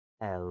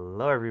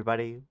Hello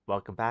everybody,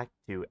 welcome back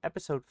to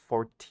episode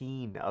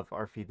 14 of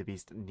our Feed the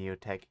Beast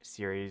NeoTech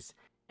series,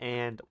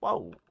 and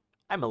whoa,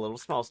 I'm a little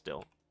small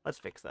still. Let's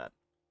fix that.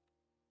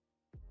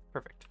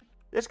 Perfect.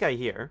 This guy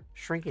here,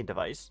 shrinking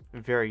device,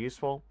 very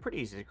useful, pretty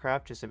easy to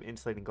craft, just some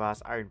insulating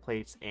glass, iron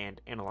plates, and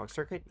analog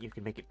circuit. You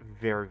can make it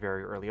very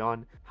early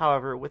on.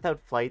 However, without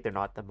flight, they're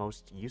not the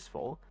most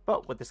useful,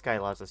 but what this guy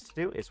allows us to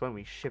do is when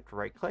we shift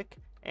right click,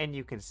 and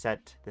you can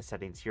set the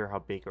settings here, how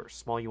big or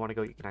small you want to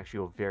go. You can actually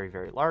go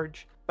very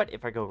large, but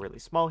if I go really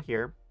small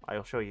here,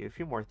 I'll show you a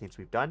few more things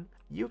we've done.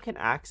 You can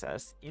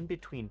access in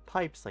between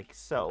pipes like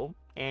so,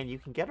 and you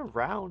can get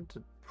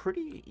around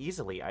pretty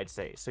easily, I'd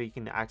say. So you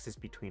can access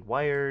between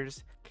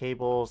wires,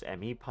 cables,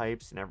 ME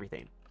pipes, and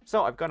everything.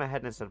 So I've gone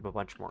ahead and set up a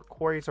bunch more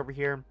quarries over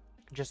here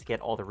just to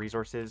get all the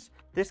resources.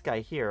 This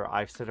guy here,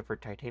 I've set up for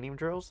titanium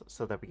drills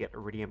so that we get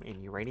iridium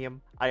and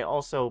uranium. I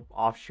also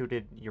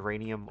offshooted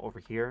uranium over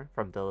here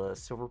from the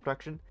silver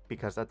production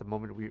because at the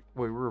moment we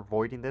were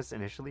avoiding this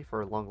initially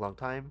for a long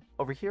time.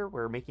 Over here,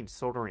 we're making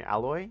soldering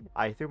alloy.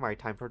 I threw my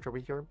time torch over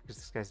here because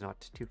this guy's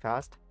not too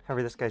fast.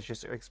 However, this guy's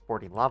just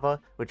exporting lava,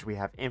 which we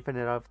have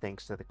infinite of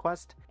thanks to the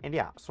quest. And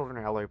yeah,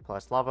 soldering alloy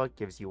plus lava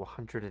gives you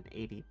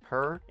 180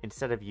 per.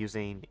 Instead of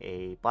using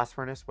a blast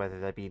furnace, whether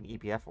that be an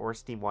EBF or a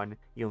steam one,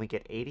 you only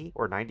get 80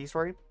 or 90,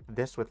 sorry.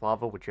 This with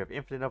lava, which you have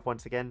infinite of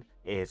once again,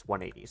 is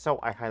 180. So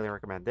I highly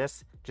recommend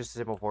this. Just a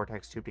simple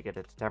vortex tube to get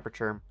it to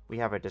temperature. We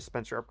have a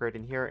dispenser upgrade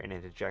in here and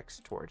it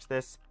ejects towards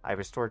this. I have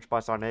a storage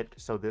bus on it,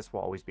 so this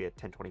will always be at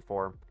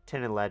 1024.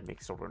 Tin and lead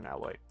makes soldering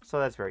alloy. So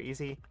that's very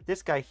easy.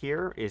 This guy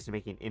here is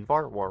making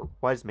Invar, or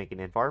was making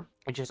Invar.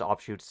 It just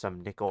offshoots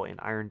some nickel and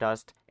iron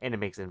dust, and it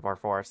makes Invar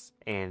for us.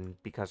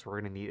 And because we're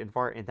going to need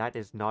Invar, and that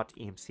is not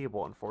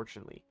EMCable,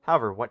 unfortunately.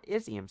 However, what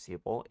is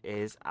EMCable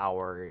is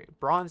our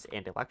bronze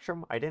and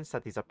electrum. I didn't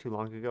set these up too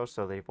long ago,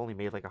 so they've only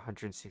made like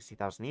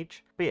 160,000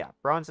 each. But yeah,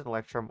 bronze and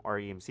electrum are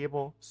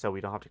EMCable, so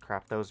we don't have to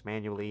craft those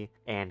manually.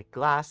 And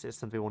glass is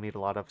something we'll need a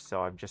lot of,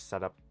 so I've just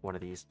set up one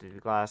of these to do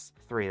glass.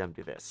 3 of them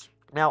do this.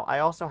 Now, I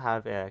also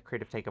have a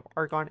creative tank of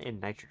argon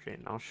and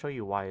nitrogen. I'll show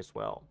you why as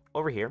well.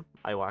 Over here,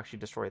 I will actually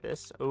destroy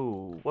this.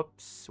 Oh,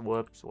 whoops.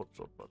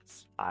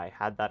 I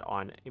had that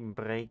on in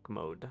break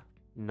mode.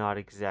 Not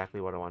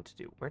exactly what I want to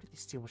do. Where did these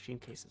steel machine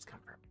cases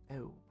come from?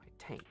 Oh, my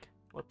tank.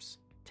 Whoops.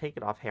 Take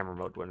it off hammer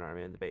mode when I'm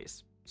in the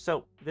base.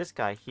 So, this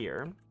guy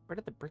here, where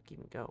did the brick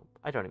even go?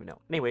 I don't even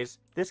know. Anyways,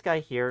 this guy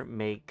here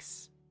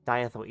makes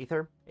diethyl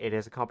ether. It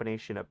is a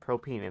combination of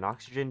propane and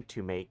oxygen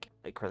to make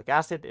acrylic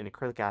acid, and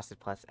acrylic acid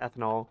plus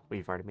ethanol,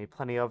 we've already made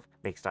plenty of,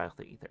 makes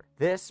diethyl ether.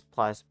 This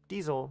plus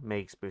diesel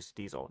makes boosted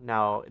diesel.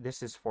 Now,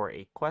 this is for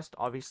a quest,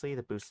 obviously,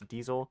 the boosted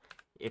diesel.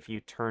 If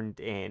you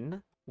turned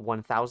in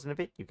 1,000 of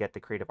it, you get the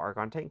creative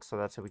argon tank, so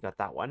that's how we got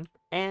that one.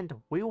 And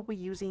we will be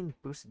using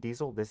boosted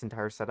diesel, this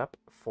entire setup,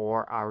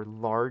 for our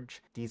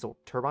large diesel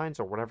turbines,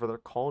 or whatever they're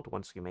called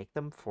once we make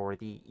them, for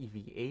the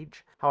EV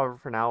age. However,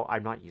 for now,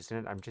 I'm not using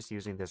it. I'm just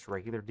using this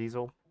regular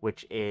diesel,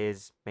 which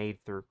is made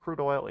through crude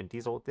oil and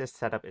diesel. This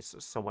setup is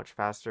so much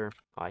faster.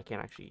 I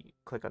can't actually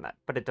click on that,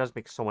 but it does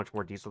make so much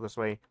more diesel this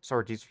way, so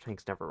our diesel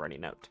tank's never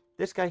running out.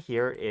 This guy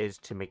here is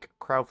to make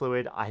cryo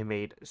fluid. I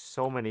made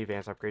so many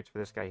advanced upgrades for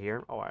this guy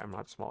here. Oh, I'm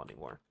not small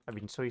anymore. I've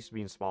been so used to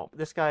being small.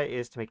 This guy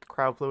is to make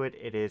cryo fluid.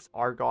 It is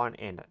argon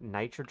and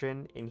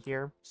nitrogen in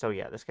here. So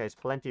yeah, this guy has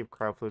plenty of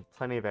cryo fluid,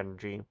 plenty of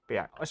energy. But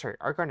yeah, oh sorry,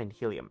 argon and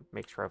helium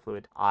makes cryo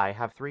fluid. I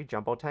have 3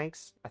 jumbo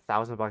tanks,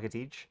 1,000 buckets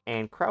each,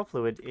 and cryo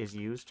fluid is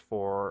used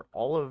for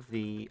all of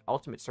the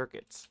ultimate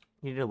circuits.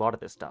 You need a lot of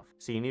this stuff.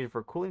 So you need it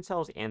for cooling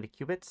cells and the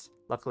qubits.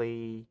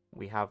 Luckily,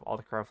 we have all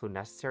the cryo fluid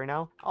necessary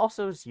now.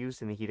 Also is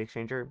used in the heat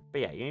exchanger.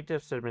 But yeah, you need to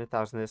submit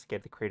 1,000 of this,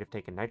 get the creative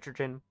tank and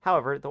nitrogen.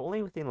 However, the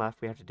only thing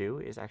left we have to do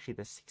is actually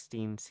the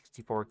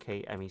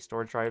 1664K ME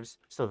storage drives.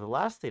 So the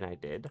last thing I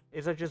did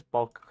is I just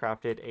bulk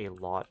crafted a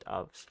lot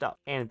of stuff.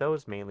 And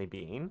those mainly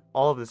being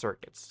all of the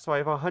circuits. So I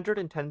have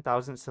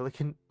 110,000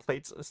 silicon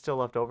plates still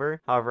left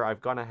over. However,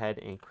 I've gone ahead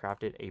and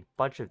crafted a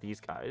bunch of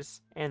these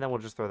guys. And then we'll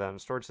just throw that in the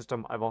storage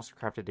system. I've also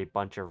crafted a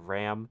bunch of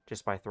RAM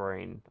just by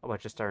throwing a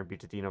bunch of styrene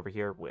butadiene over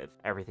here with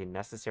everything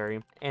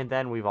necessary. And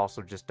then we've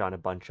also just done a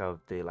bunch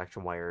of the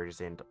electron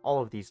wires and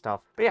all of these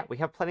stuff. But yeah, we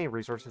have plenty of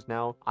resources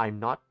now. I'm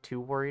not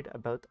too worried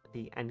about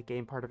the end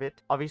game part of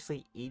it.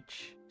 Obviously,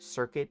 each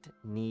circuit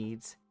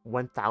needs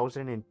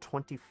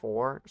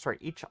 1,024, sorry,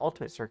 each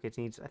ultimate circuit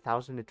needs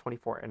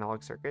 1,024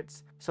 analog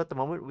circuits. So at the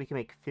moment, we can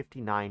make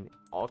 59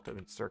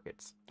 ultimate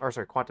circuits, or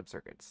sorry, quantum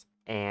circuits.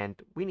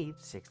 And we need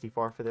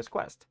 64 for this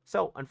quest.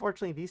 So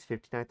unfortunately, these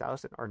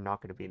 59,000 are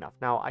not going to be enough.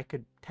 Now, I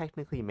could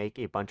technically make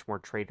a bunch more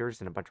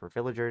traders and a bunch more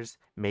villagers,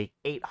 make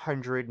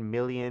 800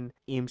 million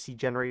EMC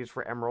generators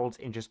for emeralds,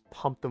 and just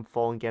pump them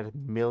full and get a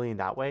million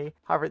that way.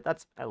 However,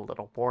 that's a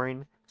little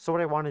boring. So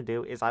what I want to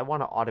do is I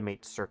want to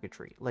automate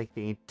circuitry, like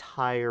the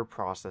entire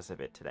process of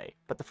it today.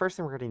 But the first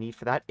thing we're going to need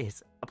for that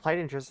is applied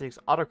intrinsics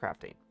auto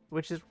crafting,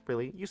 which is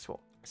really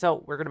useful.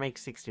 So we're going to make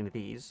 16 of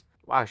these.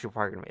 Well, actually, we're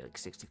probably going to make like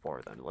 64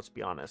 of them, let's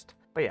be honest.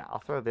 But yeah, I'll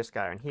throw this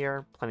guy in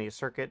here, plenty of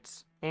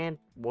circuits, and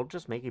we'll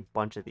just make a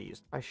bunch of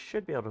these. I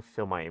should be able to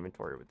fill my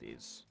inventory with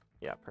these.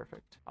 Yeah,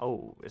 perfect.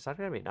 Oh, is that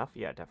gonna be enough?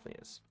 Yeah, it definitely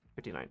is.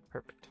 59,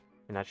 perfect.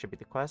 And that should be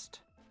the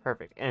quest.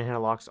 Perfect. And it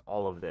unlocks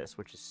all of this,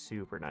 which is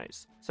super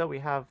nice. So we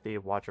have the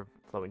Watch of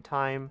Flowing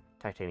Time,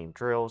 titanium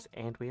drills,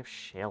 and we have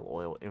shale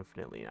oil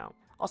infinitely now.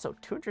 Also,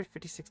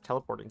 256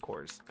 teleporting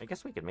cores. I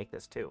guess we could make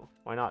this too.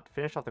 Why not?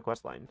 Finish off the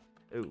quest line.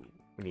 Ooh,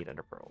 we need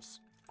ender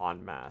pearls.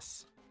 En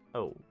masse.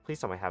 Oh, please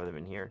tell me I have them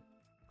in here.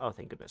 Oh,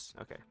 thank goodness.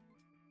 Okay.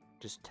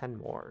 Just 10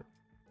 more.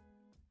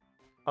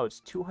 Oh,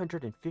 it's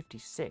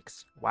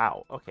 256.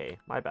 Wow, okay,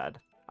 my bad.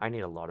 I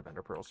need a lot of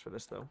ender pearls for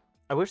this, though.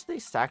 I wish they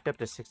stacked up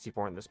to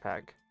 64 in this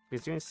pack,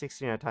 because doing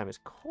 16 at a time is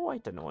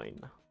quite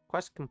annoying.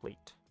 Quest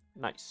complete.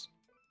 Nice.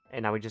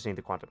 And now we just need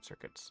the quantum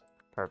circuits.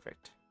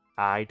 Perfect.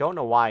 I don't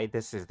know why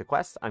this is the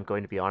quest, I'm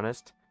going to be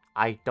honest.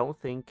 I don't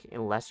think,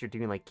 unless you're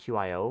doing, like,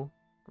 QIO,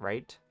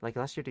 right? Like,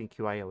 unless you're doing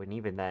QIO, and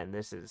even then,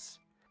 this is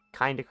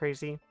kind of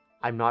crazy.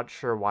 I'm not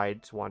sure why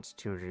it wants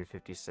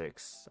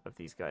 256 of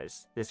these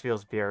guys. This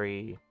feels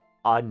very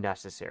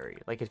unnecessary.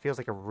 Like, it feels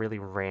like a really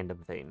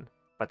random thing,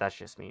 but that's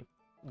just me.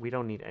 We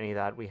don't need any of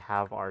that. We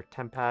have our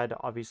temp pad,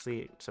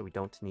 obviously, so we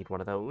don't need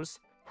one of those.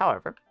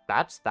 However,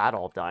 that's that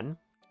all done.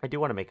 I do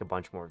want to make a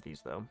bunch more of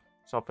these, though,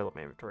 so I'll fill up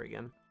my inventory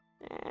again.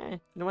 You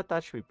know what?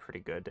 That should be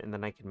pretty good, and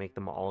then I can make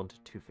them all into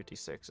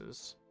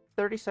 256s.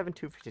 37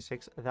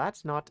 256,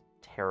 that's not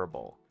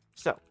terrible.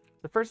 So,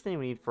 the first thing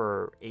we need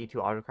for AE2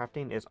 Auto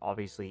crafting is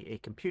obviously a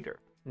computer.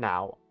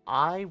 Now,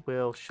 I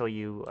will show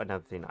you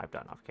another thing I've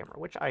done off camera,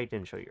 which I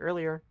didn't show you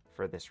earlier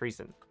for this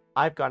reason.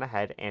 I've gone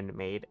ahead and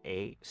made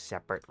a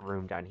separate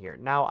room down here.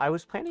 Now, I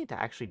was planning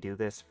to actually do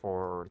this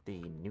for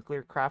the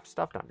nuclear craft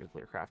stuff, not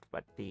nuclear craft,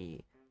 but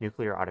the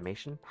nuclear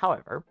automation.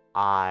 However,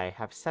 I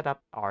have set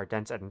up our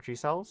dense energy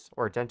cells,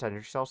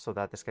 so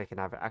that this guy can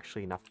have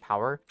actually enough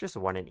power. Just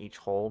one in each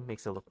hole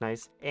makes it look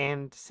nice.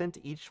 And since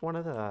each one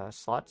of the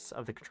slots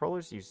of the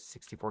controllers uses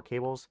 64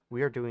 cables,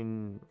 we are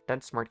doing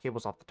dense smart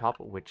cables off the top,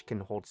 which can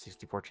hold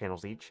 64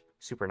 channels each.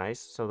 Super nice.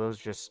 So those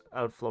just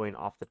outflowing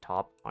off the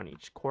top on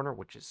each corner,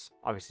 which is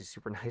obviously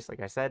super nice,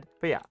 like I said.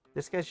 But yeah,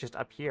 this guy's just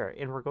up here,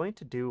 and we're going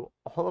to do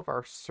all of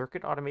our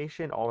circuit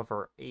automation, all of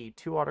our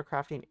AE2 auto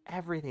crafting,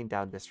 everything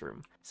down this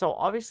room. So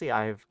obviously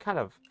I've kind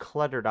of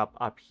cluttered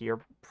up here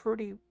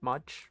pretty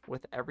much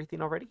with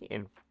everything already,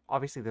 and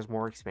obviously there's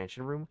more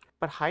expansion room,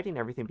 but hiding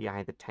everything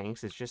behind the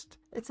tanks is just,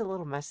 it's a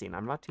little messy, and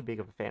I'm not too big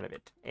of a fan of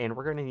it. And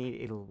we're going to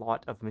need a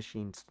lot of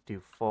machines to do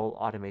full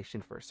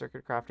automation for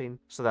circuit crafting,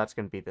 so that's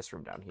going to be this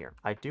room down here.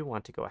 I do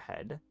want to go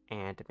ahead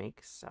and make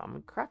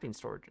some crafting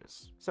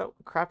storages. So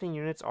crafting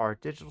units are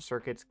digital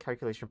circuits,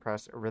 calculation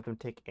press,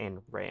 arithmetic, and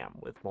RAM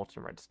with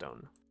molten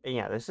redstone. And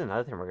yeah, this is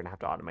another thing we're going to have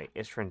to automate,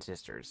 is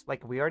transistors.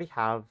 Like, we already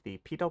have the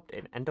p-doped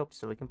and n-doped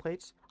silicon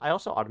plates. I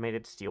also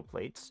automated steel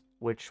plates,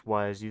 which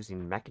was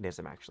using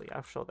mechanism, actually.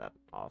 I'll show that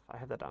off. I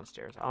have that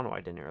downstairs. I don't know why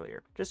I didn't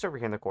earlier. Just over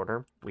here in the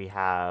corner, we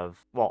have,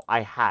 well,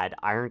 I had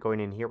iron going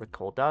in here with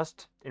coal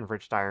dust,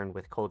 enriched iron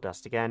with coal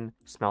dust again,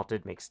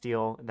 smelted, make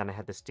steel, and then I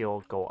had the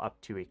steel go up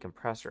to a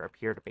compressor up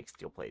here to make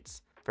steel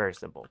plates. Very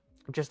simple.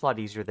 Just a lot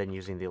easier than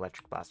using the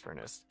electric blast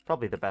furnace.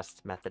 Probably the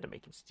best method of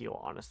making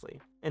steel, honestly.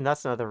 And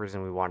that's another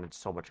reason we wanted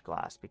so much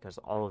glass, because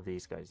all of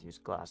these guys use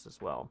glass as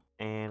well.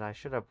 And I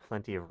should have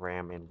plenty of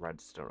RAM and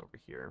redstone over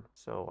here.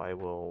 So I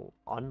will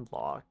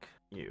unlock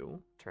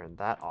you, turn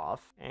that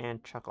off,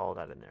 and chuck all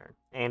that in there.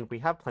 And we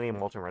have plenty of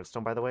molten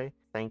redstone, by the way,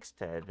 thanks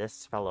to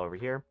this fellow over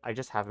here. I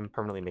just have him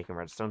permanently making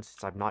redstone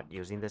since I'm not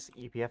using this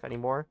EPF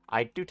anymore.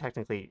 I do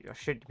technically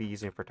should be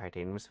using it for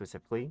titanium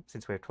specifically,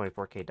 since we have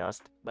 24k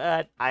dust,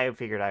 but I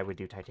figured I would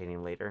do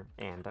titanium later,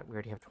 and we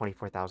already have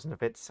 24,000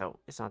 of it, so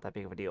it's not that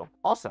big of a deal.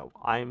 Also,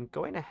 I'm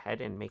going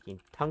ahead and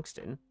making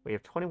tungsten. We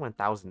have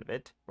 21,000 of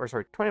it, or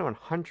sorry,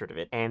 2,100 of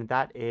it, and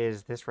that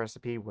is this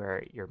recipe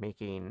where you're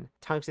making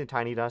tungsten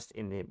tiny dust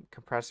in the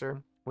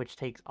compressor, which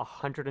takes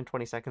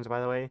 120 seconds, by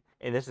the way.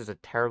 And this is a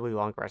terribly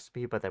long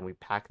recipe, but then we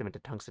pack them into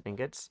tungsten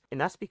ingots. And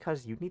that's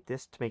because you need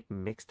this to make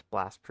mixed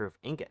blast-proof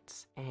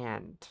ingots.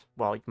 And,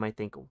 well, you might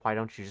think, why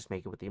don't you just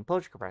make it with the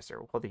implosion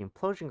compressor? Well, the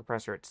implosion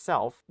compressor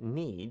itself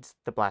needs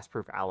the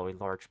blast-proof alloy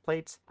large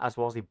plates, as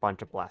well as a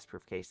bunch of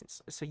blast-proof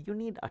casings. So you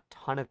need a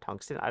ton of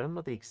tungsten. I don't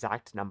know the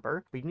exact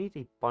number, but you need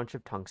a bunch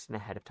of tungsten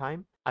ahead of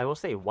time. I will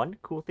say one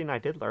cool thing I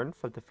did learn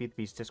from the Feed the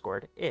Beast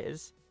Discord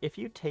is if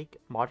you take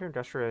modern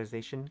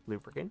industrialization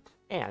lubricant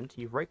and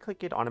you right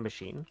click it on a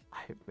machine,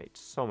 I've made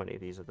so many of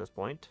these at this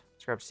point.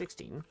 Let's grab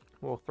 16.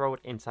 We'll throw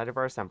it inside of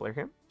our assembler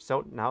here.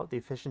 So now the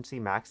efficiency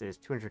max is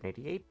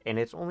 288 and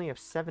it's only a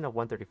 7 of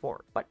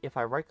 134. But if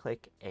I right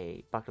click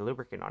a bucket of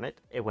lubricant on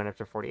it, it went up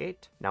to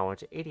 48, now went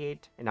to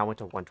 88, and now went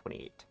to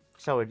 128.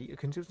 So it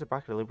consumes the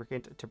bucket of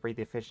lubricant to bring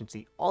the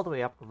efficiency all the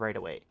way up right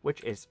away,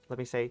 which is, let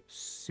me say,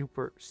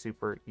 super,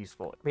 super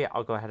useful. But yeah,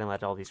 I'll go ahead and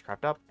let all these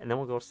craft up, and then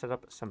we'll go set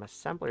up some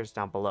assemblers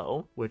down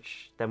below,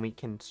 which then we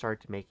can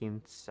start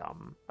making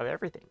some of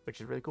everything,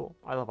 which is really cool.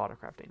 I love auto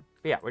crafting.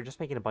 But yeah, we're just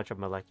making a bunch of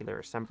molecular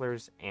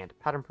assemblers and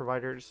pattern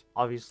providers.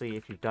 Obviously,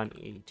 if you've done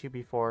AE2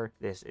 before,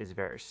 this is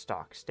very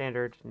stock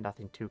standard,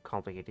 nothing too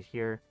complicated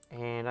here.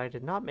 And I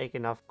did not make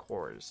enough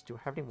cores. Do I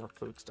have any more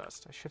flukes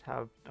dust? I should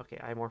have, okay,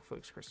 I have more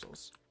flukes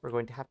crystals. we're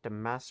going to have to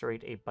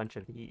macerate a bunch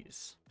of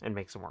these and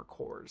make some more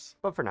cores.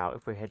 But for now,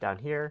 if we head down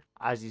here,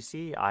 as you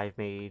see, I've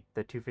made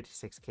the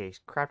 256K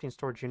crafting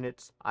storage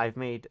units. I've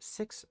made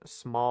 6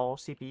 small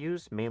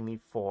CPUs, mainly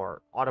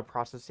for auto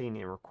processing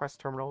and request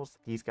terminals.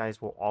 These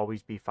guys will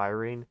always be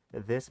firing.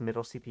 This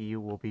middle CPU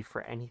will be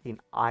for anything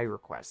I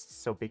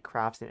request. So big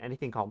crafts and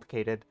anything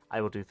complicated,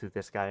 I will do through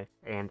this guy.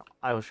 And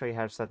I will show you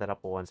how to set that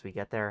up once we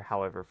get there.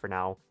 However, for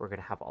now, we're going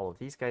to have all of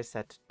these guys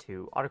set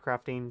to auto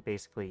crafting,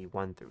 basically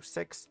 1 through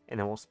 6, and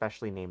then we'll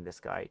specially name this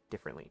guy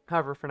differently.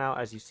 However, for now,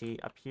 as you see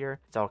up here,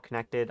 it's all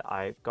connected.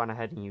 I've gone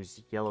ahead and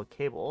used yellow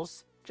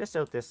cables just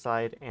out this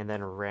side and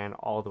then ran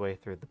all the way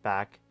through the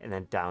back and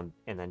then down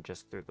and then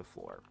just through the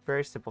floor.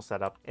 Very simple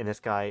setup, and this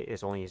guy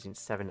is only using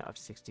 7 of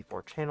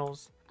 64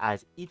 channels,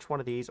 as each one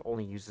of these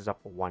only uses up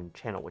 1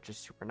 channel, which is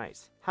super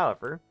nice.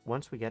 However,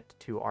 once we get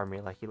to our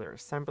molecular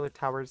assembler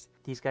towers,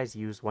 these guys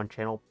use 1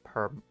 channel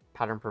per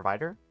pattern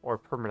provider or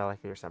per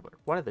molecular assembler,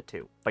 one of the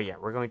two. But yeah,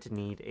 we're going to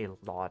need a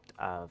lot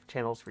of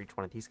channels for each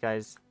one of these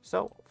guys.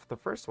 So for the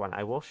first one,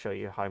 I will show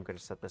you how I'm going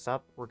to set this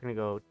up. We're going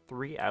to go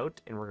 3 out,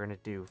 and we're going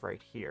to do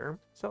right here.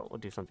 So we'll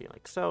do something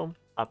like so,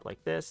 up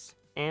like this,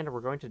 and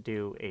we're going to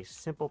do a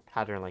simple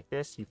pattern like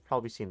this. You've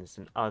probably seen this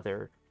in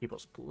other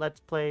people's Let's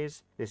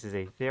Plays. This is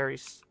a very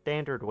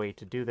standard way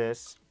to do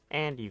this,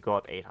 and you go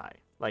up 8 high,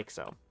 like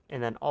so.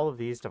 And then all of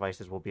these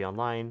devices will be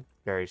online,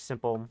 very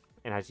simple.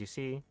 And as you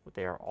see,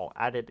 they are all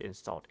added,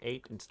 installed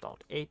 8,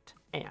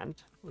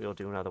 and we'll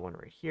do another one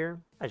right here.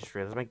 I just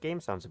realized my game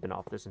sounds have been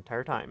off this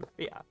entire time.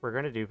 But yeah, we're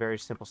going to do very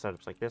simple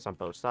setups like this on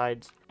both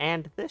sides,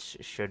 and this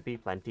should be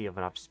plenty of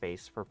enough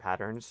space for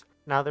patterns.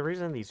 Now, the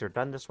reason these are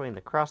done this way in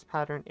the cross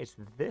pattern is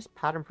this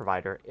pattern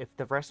provider, if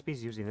the recipe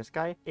is using this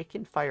guy, it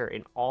can fire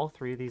in all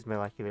 3 of these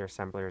molecular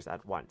assemblers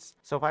at once.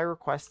 So if I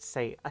request,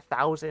 say,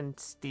 1,000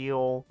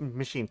 steel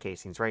machine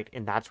casings, right,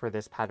 and that's where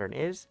this pattern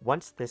is,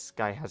 once this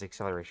guy has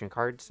acceleration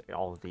cards,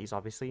 all of these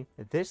obviously,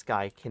 this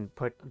guy can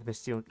put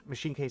the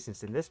machine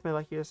casings in this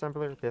molecular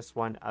assembler, this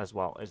one, as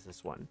well as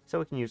this one. So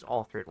we can use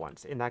all 3 at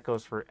once, and that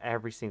goes for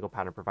every single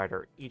pattern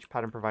provider. Each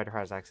pattern provider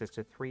has access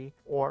to 3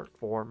 or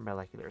 4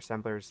 molecular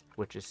assemblers,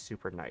 which is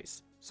super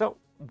nice. So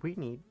we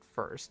need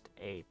first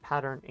a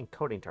pattern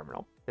encoding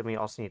terminal. Then we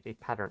also need a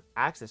pattern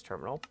access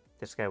terminal.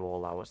 This guy will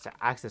allow us to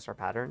access our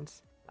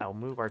patterns. I'll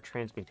move our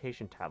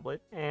transmutation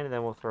tablet, and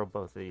then we'll throw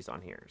both of these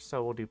on here.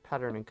 So we'll do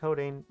pattern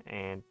encoding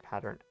and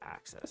pattern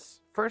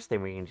access. First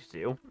thing we need to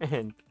do,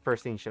 and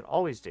first thing you should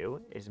always do,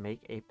 is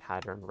make a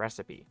pattern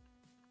recipe.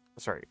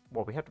 Sorry,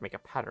 well, we have to make a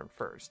pattern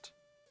first.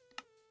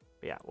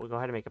 But yeah, we'll go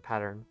ahead and make a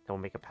pattern, then we'll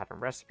make a pattern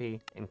recipe,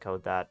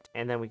 encode that,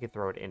 and then we can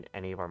throw it in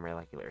any of our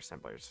molecular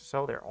assemblers.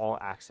 So they're all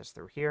accessed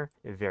through here.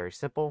 Very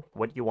simple.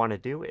 What you want to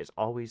do is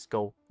always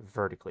go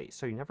vertically.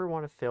 So you never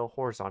want to fill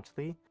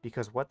horizontally,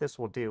 because what this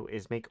will do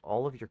is make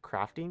all of your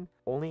crafting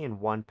only in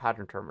one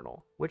pattern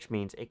terminal, which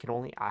means it can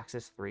only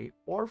access 3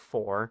 or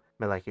 4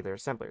 molecular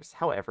assemblers.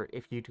 However,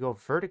 if you go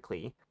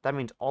vertically, that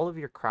means all of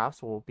your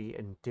crafts will be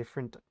in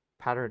different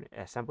pattern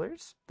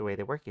assemblers. The way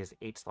they work is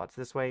 8 slots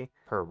this way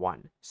per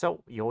 1.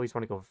 So you always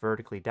want to go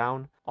vertically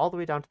down, all the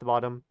way down to the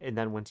bottom, and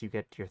then once you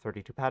get to your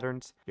 32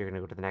 patterns, you're going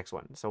to go to the next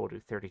one. So we'll do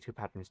 32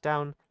 patterns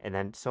down, and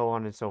then so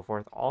on and so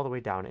forth, all the way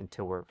down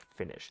until we're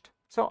finished.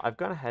 So I've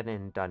gone ahead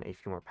and done a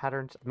few more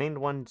patterns, the main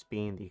ones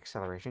being the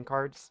acceleration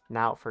cards.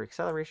 Now for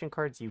acceleration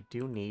cards, you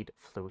do need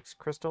Fluix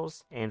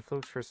crystals, and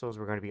Fluix crystals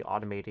we're going to be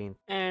automating,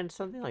 and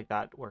something like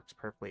that works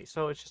perfectly.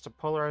 So it's just a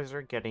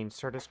polarizer getting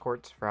Certus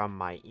quartz from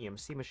my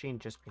EMC machine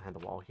just behind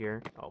the wall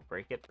here. I'll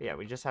break it. But yeah,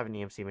 we just have an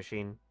EMC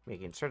machine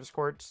making Certus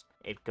quartz.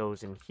 It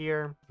goes in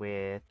here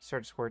with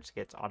Certus quartz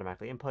gets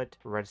automatically input.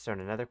 Redstone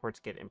and nether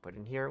quartz get input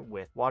in here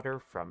with water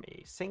from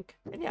a sink.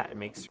 And yeah, it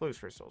makes Fluix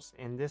crystals.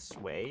 And this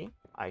way,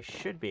 I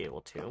should be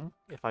able to,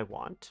 if I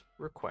want,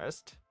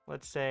 request,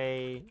 let's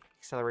say,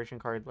 acceleration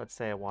card, let's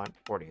say I want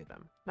 40 of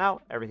them. Now,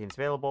 everything's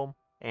available,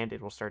 and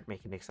it will start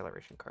making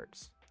acceleration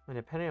cards. And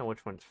depending on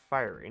which one's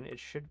firing, it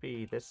should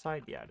be this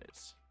side. Yeah, it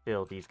is.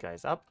 Fill these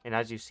guys up, and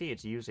as you see,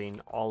 it's using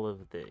all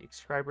of the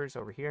subscribers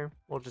over here.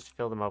 We'll just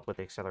fill them up with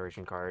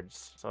acceleration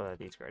cards so that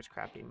these guys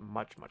crafting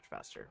much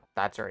faster.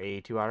 That's our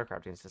AE2 Auto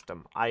crafting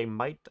system. I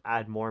might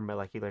add more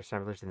molecular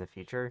assemblers in the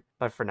future,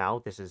 but for now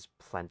this is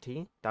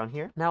plenty down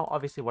here. Now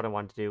obviously what I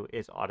want to do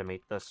is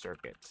automate the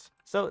circuits.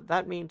 So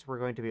that means we're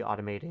going to be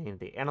automating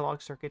the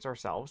analog circuits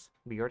ourselves.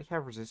 We already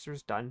have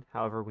resistors done,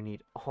 however we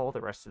need all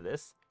the rest of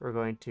this. We're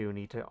going to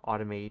need to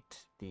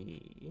automate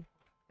the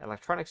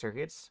electronic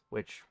circuits,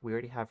 which we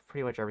already have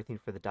pretty much everything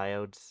for the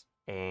diodes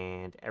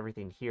and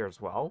everything here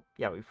as well.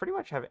 Yeah, we pretty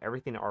much have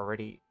everything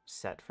already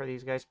set for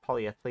these guys.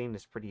 Polyethylene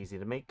is pretty easy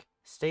to make.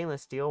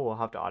 Stainless steel we'll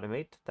have to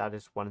automate. That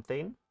is one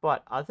thing.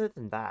 But other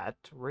than that,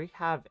 we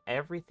have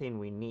everything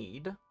we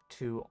need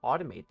to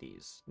automate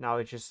these. Now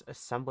it's just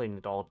assembling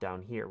it all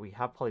down here. We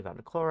have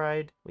polyvinyl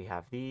chloride, we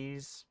have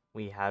these,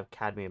 we have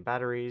cadmium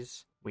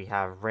batteries, we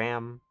have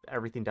RAM,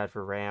 everything done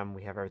for RAM,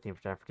 we have everything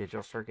done for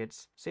digital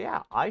circuits. So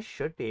yeah, I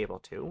should be able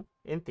to,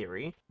 in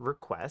theory,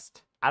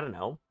 request, I don't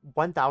know,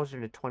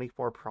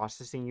 1,024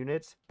 processing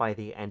units by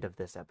the end of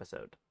this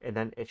episode. And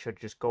then it should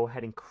just go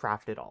ahead and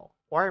craft it all.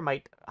 Or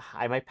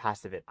I might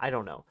passive it. I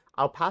don't know.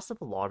 I'll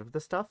passive a lot of the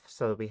stuff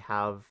so that we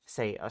have,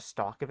 say, a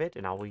stock of it,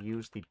 and I will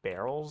use the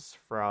barrels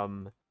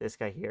from this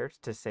guy here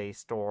to, say,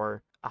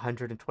 store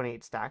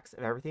 128 stacks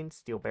of everything.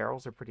 Steel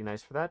barrels are pretty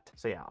nice for that.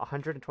 So yeah,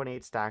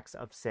 128 stacks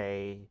of,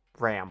 say,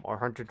 RAM, or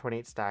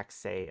 128 stacks,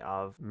 say,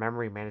 of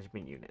memory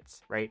management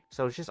units, right?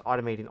 So it's just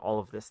automating all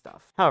of this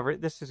stuff. However,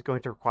 this is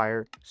going to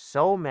require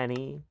so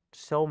many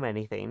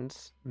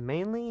things.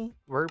 Mainly,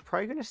 we're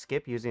probably going to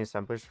skip using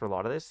assemblers for a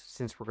lot of this,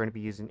 since we're going to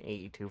be using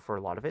AE2 for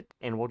a lot of it,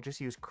 and we'll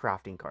just use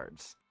crafting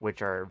cards,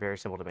 which are very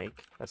simple to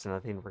make. That's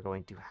another thing we're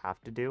going to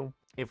have to do.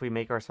 If we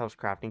make ourselves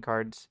crafting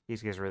cards,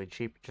 these guys are really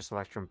cheap, just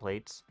electrum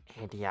plates,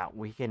 and yeah,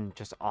 we can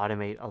just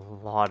automate a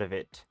lot of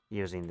it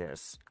using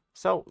this.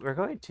 So we're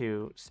going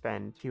to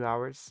spend a few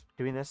hours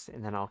doing this,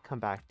 and then I'll come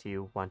back to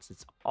you once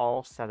it's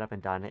all set up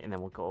and done, and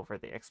then we'll go over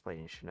the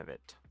explanation of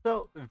it.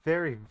 So,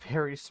 very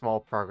small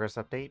progress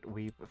update.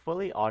 We've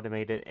fully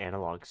automated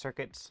analog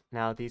circuits.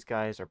 Now, these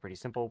guys are pretty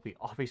simple. We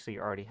obviously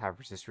already have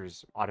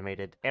resistors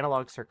automated.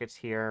 Analog circuits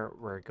here,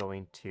 we're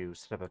going to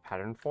set up a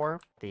pattern for.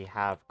 They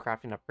have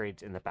crafting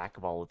upgrades in the back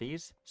of all of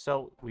these.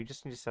 So, we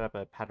just need to set up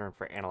a pattern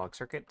for analog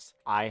circuits.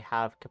 I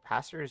have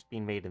capacitors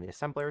being made in the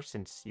assembler,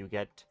 since you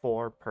get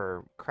 4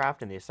 per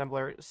craft in the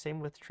assembler. Same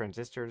with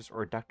transistors,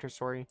 or inductors,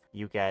 sorry.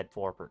 You get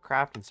 4 per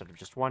craft instead of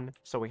just 1.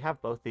 So, we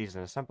have both these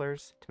in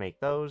assemblers to make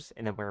those,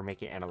 and then we're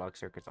making analog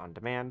circuits on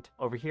demand.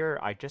 Over here,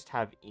 I just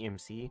have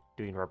EMC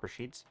doing rubber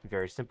sheets.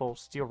 Very simple.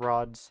 Steel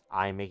rods.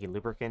 I'm making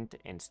lubricant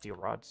and steel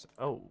rods.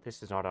 Oh,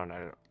 this is not on.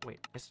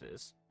 Wait, yes it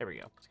is. There we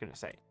go. I was gonna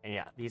say. And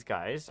yeah, these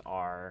guys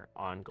are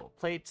on gold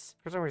plates.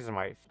 For some reason,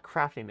 my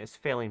crafting is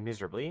failing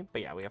miserably.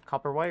 But yeah, we have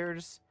copper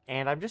wires.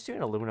 And I'm just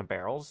doing aluminum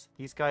barrels.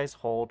 These guys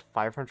hold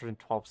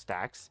 512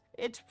 stacks.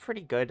 It's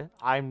pretty good.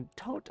 I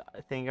don't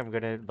think I'm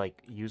gonna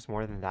use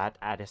more than that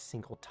at a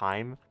single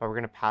time, but we're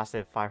gonna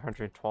passive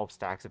 512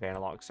 stacks of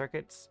analog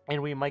circuits,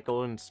 and we might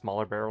go in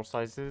smaller barrel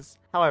sizes.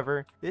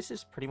 However, this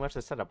is pretty much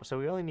the setup. So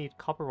we only need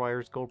copper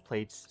wires, gold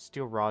plates,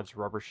 steel rods,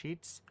 rubber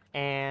sheets,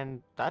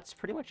 and that's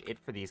pretty much it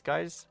for these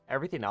guys.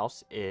 Everything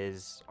else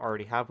is we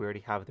already have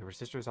the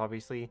resistors,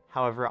 obviously.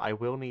 However, I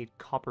will need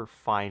copper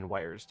fine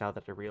wires now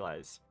that I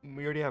realize.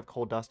 We already have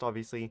coal dust,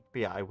 obviously,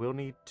 but yeah, I will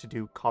need to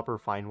do copper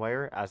fine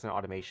wire as an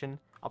automation.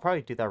 I'll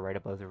probably do that right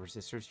above the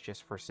resistors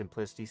just for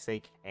simplicity's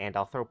sake, and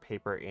I'll throw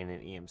paper in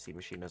an EMC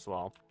machine as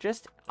well.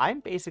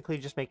 I'm basically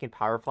just making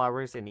power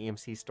flowers and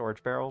EMC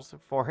storage barrels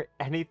for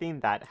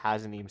anything that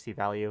has an EMC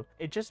value.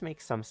 It just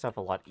makes some stuff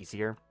a lot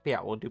easier. But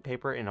yeah, we'll do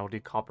paper and I'll do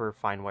copper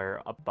fine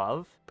wire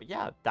above. But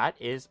yeah, that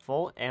is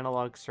full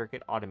analog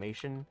circuit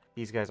automation.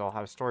 These guys all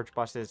have storage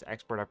buses,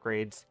 export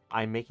upgrades.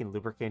 I'm making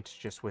lubricant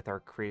just with our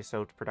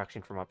creosote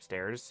production from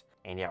upstairs.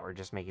 And yeah, we're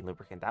just making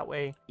lubricant that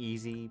way.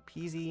 Easy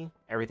peasy.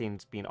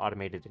 Everything's being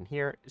automated in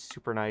here.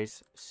 Super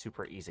nice,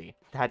 super easy.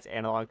 That's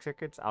analog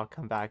circuits. I'll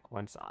come back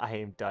once I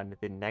am done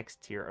the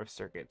next tier of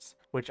circuits,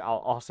 which I'll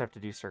also have to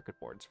do circuit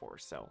boards for,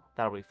 so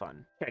that'll be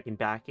fun. Checking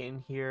back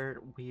in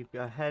here, we've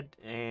gone ahead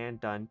and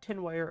done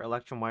tin wire,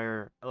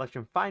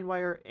 electrum fine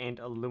wire, and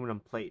aluminum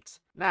plates.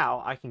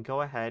 Now I can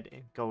go ahead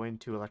and go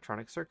into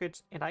electronic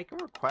circuits, and I can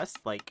request,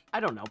 I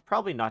don't know,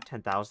 probably not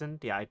 10,000.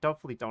 Yeah, I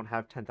definitely don't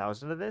have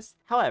 10,000 of this.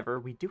 However,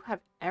 we do have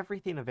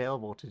everything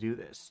available to do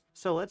this.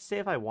 So let's say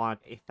if I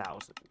want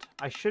 1,000.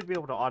 I should be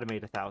able to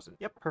automate 1,000.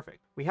 Yep, perfect.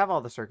 We have all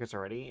the circuits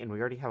already, and we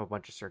already have a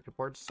bunch of circuit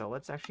boards, so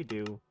let's actually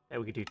do,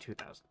 we could do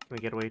 2,000. Can we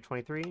get away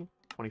 23?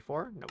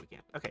 24? No, we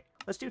can't. Okay,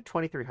 let's do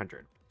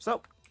 2,300.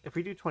 So if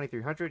we do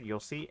 2,300, you'll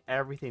see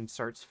everything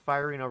starts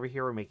firing over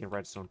here. We're making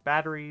redstone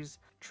batteries,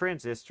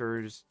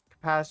 transistors,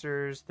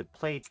 capacitors, the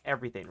plates,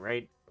 everything,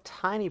 right?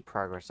 Tiny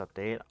progress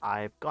update.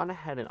 I've gone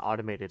ahead and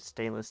automated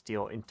stainless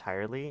steel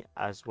entirely,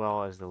 as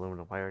well as the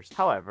aluminum wires.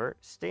 However,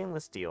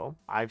 stainless steel,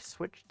 I've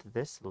switched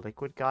this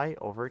liquid guy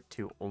over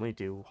to only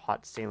do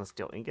hot stainless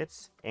steel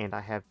ingots, and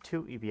I have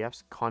 2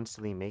 EBFs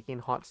constantly making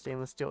hot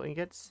stainless steel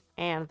ingots.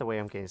 And the way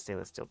I'm getting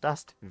stainless steel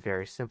dust,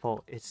 very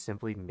simple. It's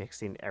simply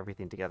mixing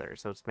everything together.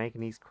 So it's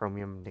manganese,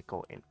 chromium,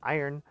 nickel, and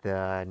iron.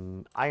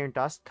 The iron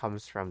dust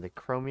comes from the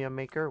chromium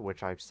maker,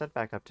 which I've set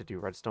back up to do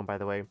redstone, by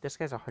the way. This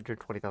guy's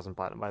 120,000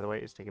 platinum, by the way.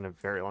 It's taken a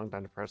very long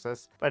time to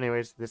process. But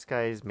anyways, this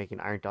guy is making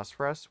iron dust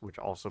for us, which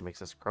also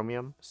makes us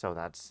chromium. So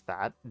that's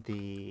that.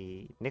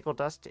 The nickel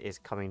dust is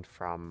coming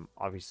from,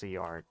 obviously,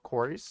 our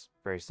quarries.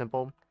 Very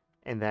simple.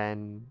 And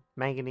then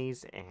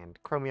manganese and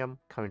chromium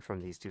coming from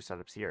these two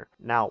setups here.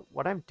 Now,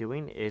 what I'm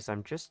doing is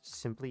I'm just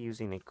simply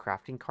using a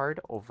crafting card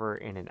over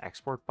in an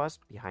export bus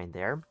behind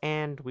there,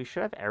 and we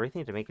should have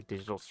everything to make a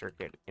digital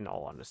circuit, in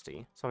all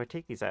honesty. So if I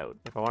take these out,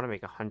 if I want to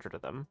make 100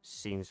 of them,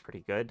 seems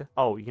pretty good.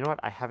 Oh, you know what?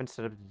 I haven't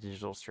set up the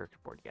digital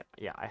circuit board yet.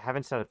 Yeah, I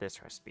haven't set up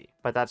this recipe,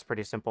 but that's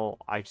pretty simple.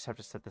 I just have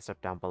to set this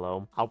up down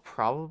below. I'll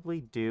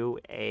probably do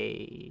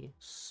a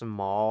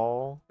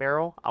small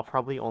barrel. I'll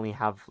probably only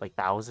have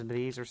 1,000 of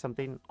these or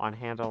something on on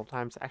hand at all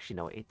times. Actually,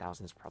 no,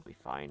 8,000 is probably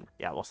fine.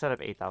 Yeah, we'll set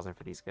up 8,000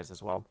 for these guys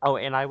as well. Oh,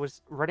 and I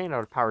was running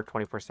out of power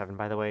 24/7,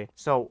 by the way.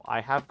 So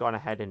I have gone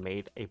ahead and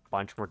made a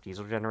bunch more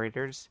diesel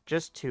generators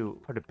just to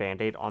put a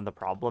band-aid on the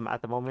problem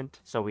at the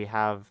moment. So we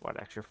have, what,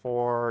 extra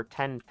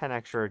 10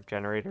 extra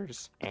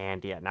generators.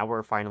 And yeah, now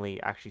we're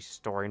finally actually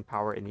storing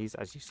power in these.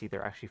 As you see,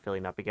 they're actually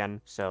filling up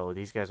again. So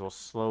these guys will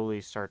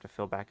slowly start to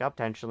fill back up.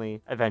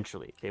 Potentially,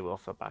 eventually, they will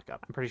fill back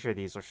up. I'm pretty sure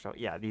these are still,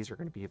 yeah, these are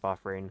going to be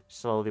buffering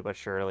slowly but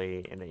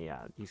surely. And then,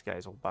 yeah, these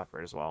guys will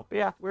buffer as well. But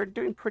yeah, we're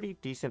doing pretty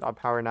decent on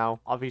power now.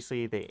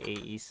 Obviously, the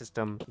AE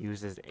system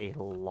uses a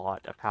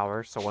lot of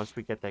power. So once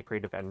we get that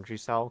creative energy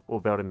cell, we'll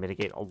be able to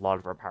mitigate a lot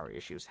of our power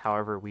issues.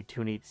 However, we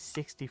do need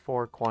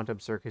 64 quantum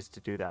circuits to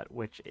do that,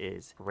 which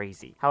is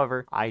crazy.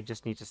 However, I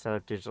just need to set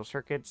up digital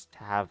circuits to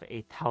have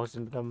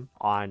 8,000 of them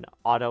on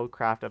auto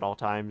craft at all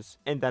times.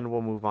 And then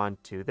we'll move on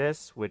to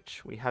this,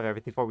 which we have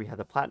everything for. We have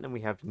the platinum,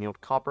 we have the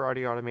annealed copper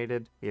already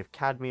automated, we have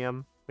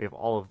cadmium, we have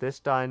all of this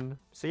done.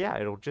 So yeah,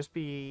 it'll just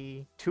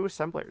be 2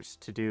 assemblers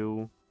to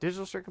do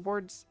digital circuit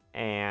boards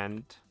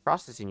and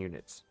processing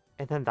units.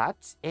 And then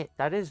that's it.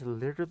 That is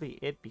literally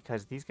it,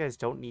 because these guys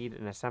don't need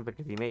an assembly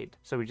to be made.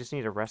 So we just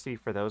need a recipe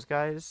for those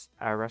guys,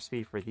 a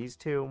recipe for these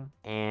two,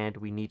 and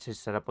we need to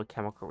set up a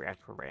chemical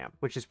reactor for RAM,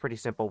 which is pretty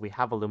simple. We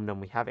have aluminum,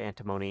 we have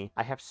antimony.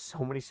 I have so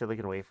many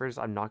silicon wafers.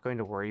 I'm not going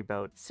to worry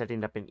about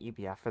setting up an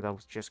EBF for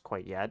those just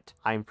quite yet.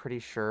 I'm pretty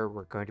sure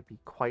we're going to be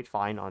quite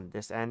fine on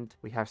this end.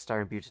 We have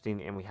styrene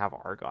butadiene and we have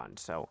argon.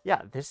 So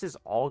yeah, this is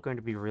all going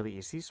to be really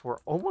easy. So we're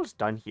almost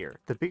done here.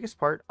 The biggest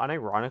part,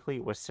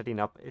 unironically, was setting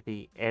up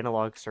the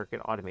analog circuit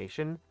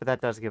automation, but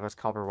that does give us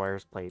copper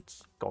wires,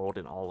 plates, gold,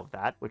 and all of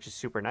that, which is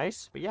super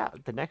nice. But yeah,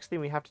 the next thing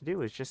we have to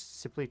do is just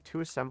simply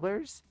 2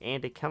 assemblers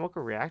and a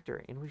chemical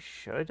reactor, and we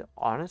should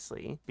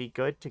honestly be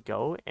good to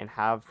go and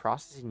have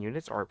processing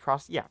units, or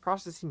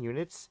processing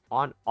units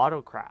on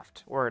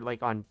autocraft, or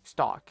like on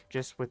stock,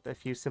 just with a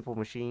few simple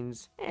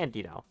machines and,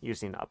 you know,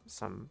 using up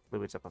some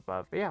fluids up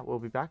above. But yeah, we'll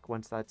be back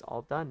once that's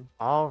all done.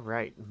 All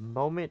right,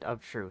 moment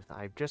of truth.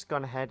 I've just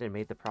gone ahead and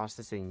made the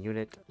processing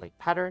unit like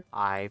pattern.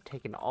 I've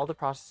taken all the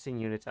processing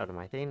units out of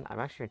my thing. I'm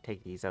actually going to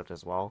take these out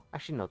as well.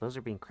 Actually, no, those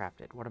are being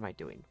crafted. What am I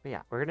doing? But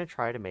yeah, we're going to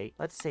try to make,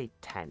 let's say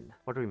 10.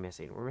 What are we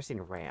missing? We're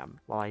missing RAM.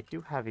 Well, I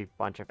do have a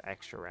bunch of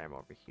extra RAM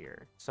over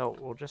here. So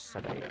we'll just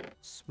set a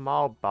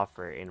small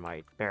buffer in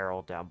my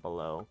barrel down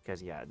below,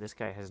 because yeah, this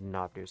guy has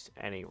not produced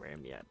any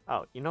RAM yet.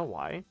 Oh, you know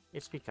why?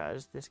 It's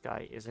because this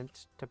guy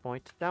isn't to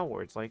point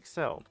downwards like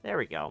so. There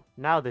we go.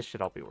 Now this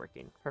should all be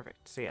working.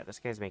 Perfect. So yeah, this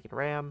guy's making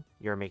RAM,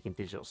 you're making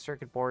digital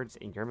circuit boards,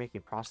 and you're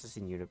making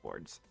processing unit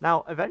boards.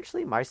 Now,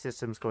 eventually my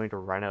system's going to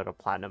run out of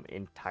platinum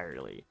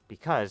entirely,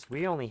 because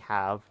we only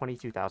have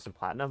 22,000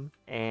 platinum,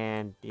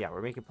 and yeah,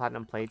 we're making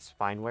platinum plates,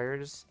 fine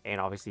wares,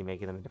 and obviously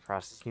making them into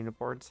processing unit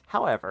boards.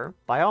 However,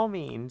 by all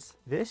means,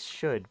 this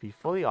should be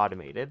fully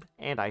automated,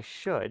 and I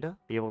should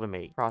be able to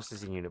make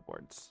processing unit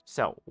boards.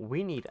 So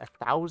we need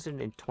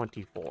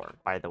 1,024,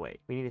 by the way.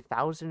 We need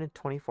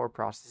 1,024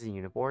 processing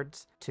unit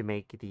boards to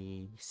make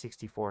the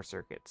 64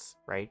 circuits,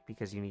 right?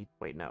 Because you need,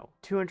 wait, no,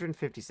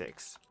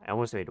 256. I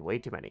almost made way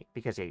too many,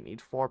 because yeah, you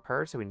need 4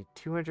 per, so we need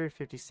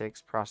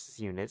 256 process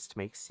units to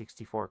make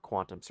 64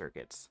 quantum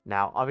circuits.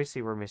 Now,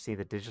 obviously, we're missing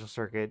the digital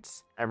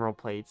circuits, emerald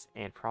plates,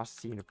 and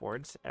processing unit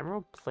boards.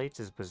 Emerald plates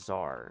is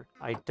bizarre.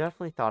 I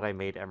definitely thought I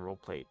made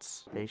emerald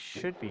plates. They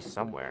should be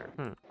somewhere.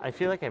 I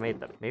feel like I made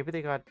them. Maybe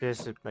they got they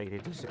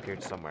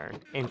disappeared somewhere.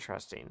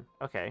 Interesting.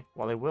 Okay,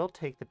 well, I will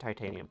take the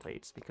titanium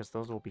plates, because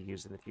those will be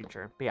used in the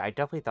future. But yeah, I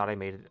definitely thought I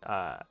made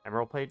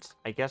emerald plates.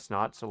 I guess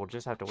not, so we'll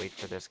just have to wait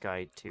for this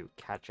guy to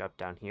catch up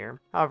down here.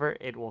 However,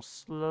 it will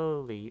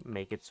slowly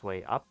make its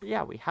way up. But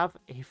yeah, we have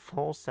a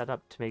full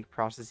setup to make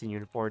processing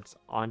unit boards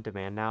on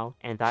demand now,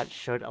 and that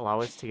should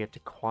allow us to get to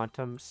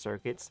quantum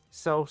circuits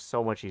so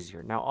much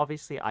easier. Now,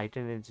 obviously, I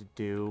didn't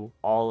do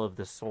all of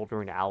the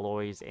soldering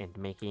alloys and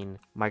making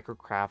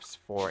microcrafts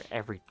for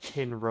every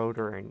tin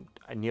rotor and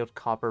annealed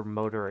copper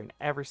motor and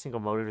every single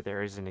motor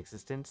there is in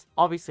existence.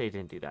 Obviously, I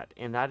didn't do that,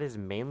 and that is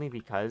mainly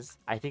because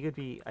I think it'd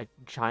be a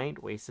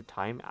giant waste of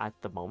time at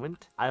the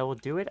moment. I will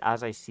do it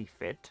as I see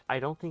fit. I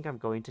don't think I'm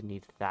going to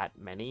need that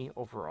many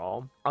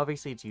overall.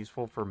 Obviously, it's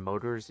useful for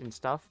motors and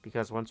stuff,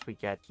 because once we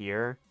get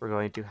here, we're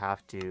going to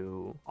have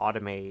to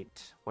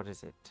automate, what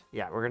is it?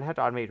 Yeah, we're going to have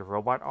to automate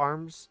robot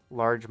arms,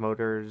 large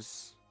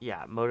motors,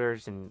 yeah,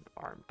 motors and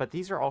arm. But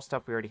these are all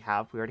stuff we already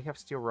have. We already have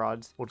steel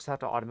rods. We'll just have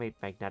to automate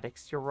magnetic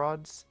steel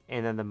rods.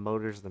 And then the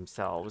motors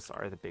themselves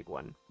are the big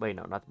one. Wait,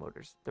 no, not the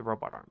motors. The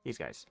robot arm. These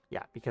guys.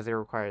 Yeah, because they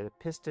require the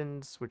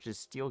pistons, which is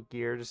steel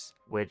gears,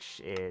 which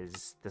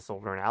is the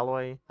solder and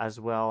alloy, as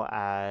well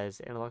as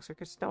analog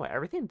circuits. No,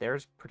 everything there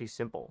is pretty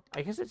simple.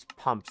 I guess it's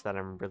pumps that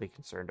I'm really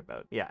concerned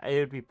about. Yeah, it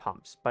would be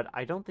pumps. But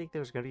I don't think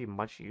there's going to be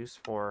much use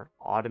for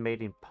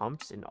automating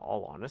pumps, in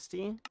all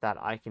honesty, that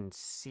I can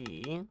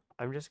see.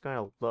 I'm just going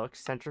to look.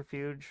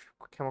 Centrifuge,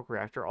 chemical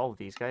reactor, all of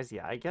these guys.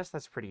 Yeah, I guess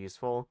that's pretty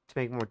useful. To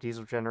make more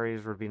diesel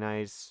generators would be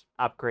nice.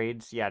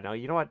 Upgrades. Yeah, no,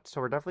 you know what?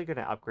 So we're definitely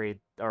going to upgrade,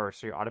 or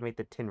so you automate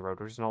the tin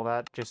rotors and all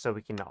that, just so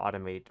we can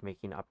automate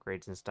making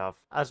upgrades and stuff,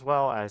 as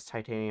well as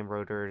titanium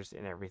rotors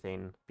and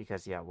everything,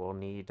 because yeah, we'll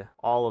need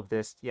all of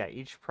this. Yeah,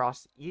 each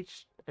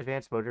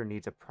advanced motor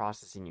needs a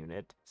processing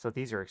unit, so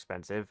these are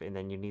expensive, and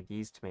then you need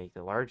these to make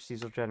the large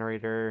diesel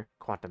generator,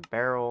 quantum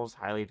barrels,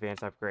 highly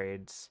advanced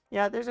upgrades.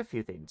 Yeah, there's a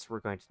few things we're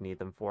going to need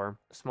them for.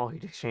 Small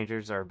heat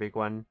exchangers are a big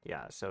one.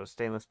 Yeah, so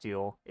stainless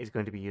steel is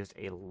going to be used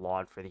a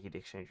lot for the heat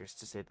exchangers,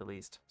 to say the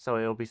least. So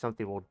it'll be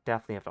something we'll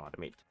definitely have to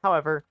automate.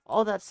 However,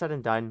 all that said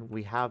and done,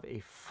 we have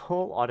a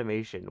full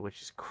automation,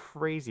 which is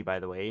crazy, by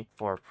the way,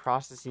 for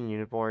processing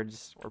unit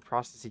boards or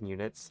processing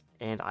units,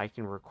 and I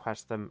can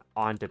request them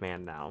on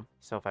demand now.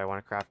 So if I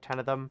want to craft 10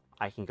 of them,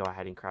 I can go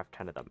ahead and craft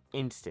 10 of them.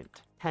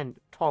 Instant. 10,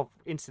 12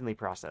 instantly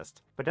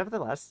processed. But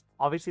nevertheless,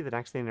 obviously the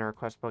next thing in our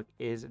quest book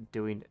is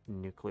doing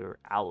nuclear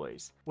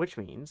alloys, which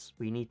means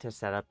we need to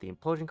set up the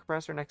implosion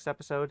compressor next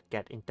episode,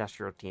 get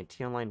industrial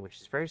TNT online, which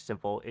is very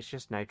simple. It's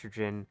just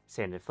nitrogen,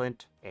 sand and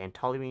flint, and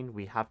toluene.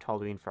 We have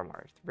toluene from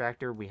our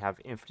reactor, we have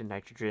infinite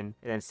nitrogen,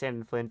 and then sand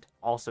and flint,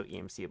 also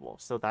EMCable.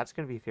 So that's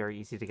going to be very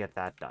easy to get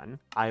that done.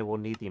 I will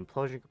need the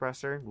implosion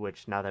compressor,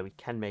 which now that we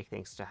can make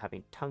thanks to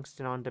having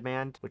tungsten on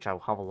demand, which I will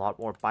have a lot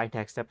more by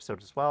next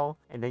episode as well.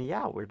 And then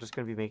yeah, we're just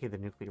going to be making the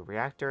nuclear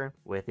reactor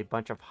with a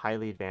bunch of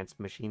highly advanced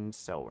machines,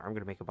 so I'm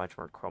going to make a bunch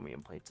more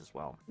chromium plates as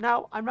well.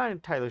 Now, I'm not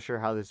entirely sure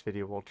how this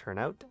video will turn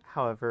out.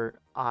 However,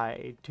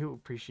 I do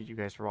appreciate you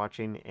guys for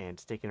watching and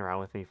sticking around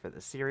with me for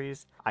the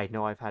series. I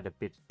know I've had a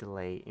bit of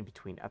delay in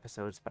between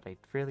episodes, but I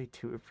really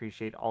do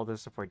appreciate all the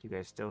support you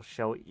guys still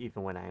show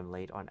even when I am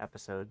late on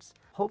episodes.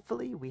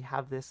 Hopefully we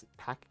have this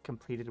pack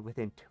completed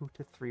within 2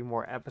 to 3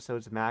 more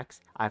episodes max.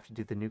 I have to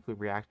do the nuclear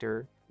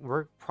reactor.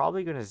 We're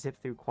probably going to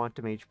zip through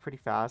Quantum Age pretty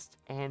fast,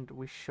 and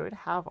we should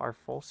have our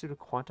full suit of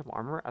quantum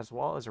armor as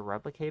well as a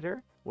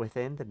replicator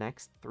within the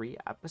next 3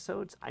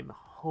 episodes. I'm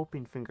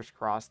hoping, fingers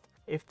crossed.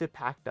 If the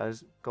pack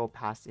does go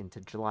past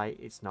into July,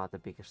 it's not the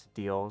biggest of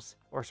deals.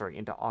 Or sorry,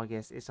 into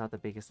August, it's not the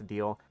biggest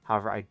deal.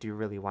 However, I do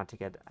really want to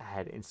get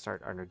ahead and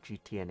start on our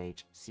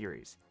gtnh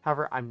series.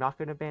 However, I'm not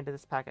going to abandon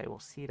this pack. I will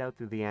see it out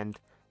through the end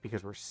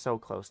because we're so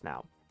close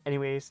now.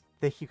 Anyways,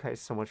 thank you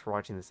guys so much for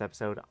watching this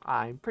episode.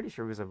 I'm pretty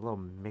sure it was a little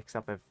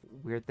mix-up of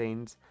weird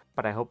things,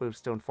 but I hope it was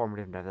still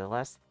informative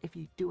nevertheless. If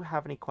you do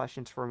have any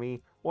questions for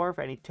me, or if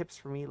any tips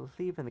for me,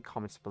 leave in the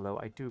comments below.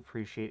 I do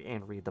appreciate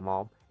and read them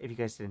all. If you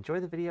guys did enjoy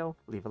the video,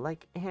 leave a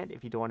like, and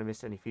if you don't want to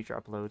miss any future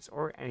uploads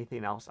or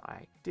anything else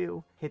I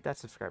do, hit that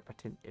subscribe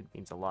button. It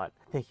means a lot.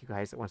 Thank you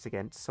guys once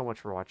again so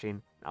much for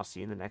watching. I'll see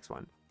you in the next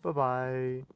one. Bye-bye.